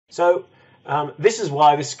So this is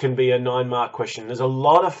why this can be a 9-mark question. There's a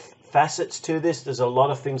lot of facets to this. There's a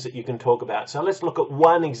lot of things that you can talk about. So let's look at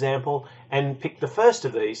one example and pick the first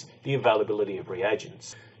of these, the availability of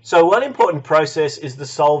reagents. So one important process is the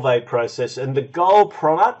Solvay process, and the goal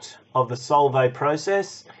product of the Solvay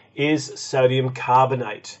process is sodium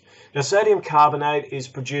carbonate. Now, sodium carbonate is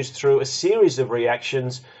produced through a series of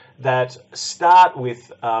reactions that start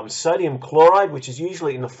with sodium chloride, which is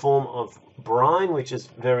usually in the form of brine, which is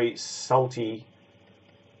very salty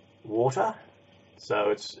water. So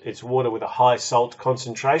it's water with a high salt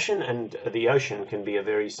concentration, and the ocean can be a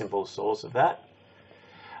very simple source of that.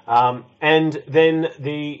 And then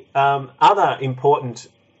the other important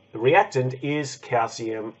reactant is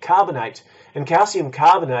calcium carbonate. And calcium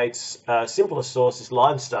carbonate's simplest source is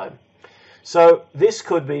limestone. So this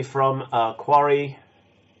could be from a quarry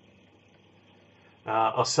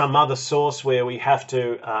or some other source where we have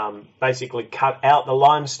to basically cut out the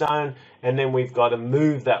limestone, and then we've got to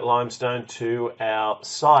move that limestone to our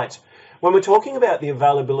site. When we're talking about the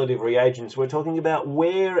availability of reagents, we're talking about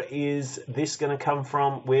where is this going to come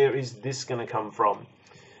from, where is this going to come from.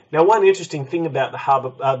 Now, one interesting thing about the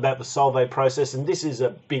Solvay process, and this is a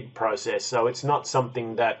big process, so it's not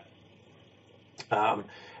something that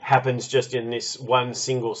happens just in this one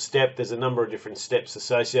single step. There's a number of different steps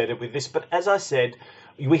associated with this, but as I said,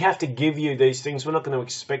 we have to give you these things. We're not going to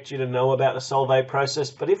expect you to know about the Solvay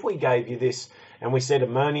process, but if we gave you this and we said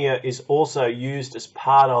ammonia is also used as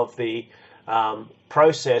part of the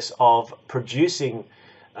process of producing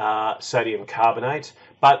sodium carbonate,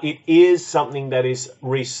 but it is something that is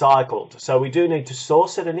recycled. So we do need to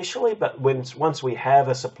source it initially, but once we have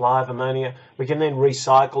a supply of ammonia, we can then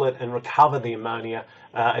recycle it and recover the ammonia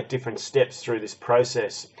at different steps through this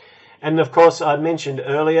process. And of course, I mentioned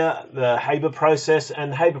earlier the Haber process,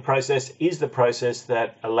 and the Haber process is the process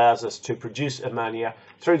that allows us to produce ammonia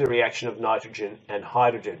through the reaction of nitrogen and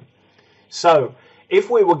hydrogen. So if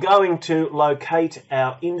we were going to locate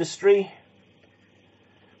our industry,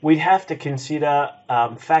 we'd have to consider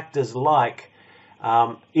factors like,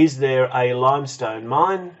 is there a limestone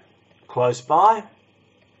mine close by?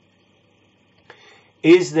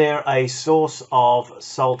 Is there a source of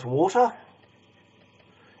salt water?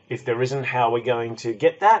 If there isn't, how are we going to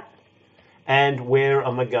get that? And where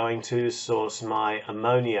am I going to source my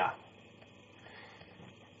ammonia?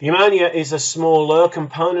 The ammonia is a smaller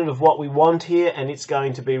component of what we want here, and it's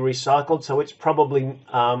going to be recycled, so it's probably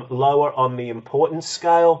lower on the importance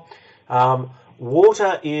scale.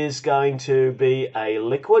 Water is going to be a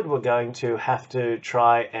liquid. We're going to have to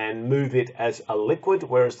try and move it as a liquid,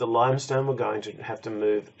 whereas the limestone we're going to have to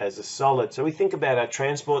move as a solid. So we think about our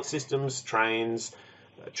transport systems, trains,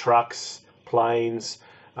 trucks, planes.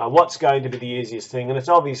 What's going to be the easiest thing? And it's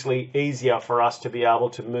obviously easier for us to be able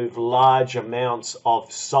to move large amounts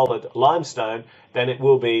of solid limestone than it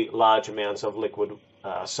will be large amounts of liquid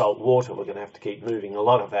salt water. We're going to have to keep moving a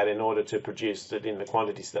lot of that in order to produce it in the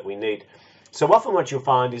quantities that we need. So often what you'll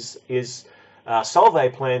find is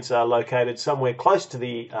Solvay plants are located somewhere close to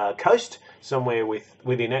the coast, somewhere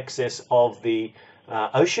within excess of the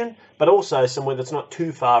ocean, but also somewhere that's not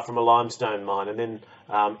too far from a limestone mine. And then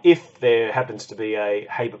if there happens to be a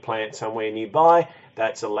Haber plant somewhere nearby,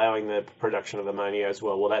 that's allowing the production of ammonia as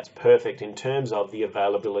well. Well, that's perfect in terms of the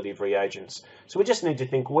availability of reagents. So we just need to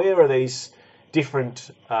think, where are these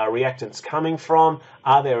different reactants coming from?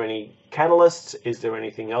 Are there any catalysts? Is there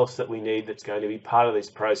anything else that we need that's going to be part of this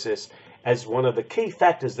process as one of the key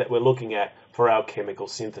factors that we're looking at for our chemical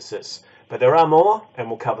synthesis? But there are more, and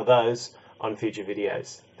we'll cover those on future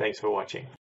videos. Thanks for watching.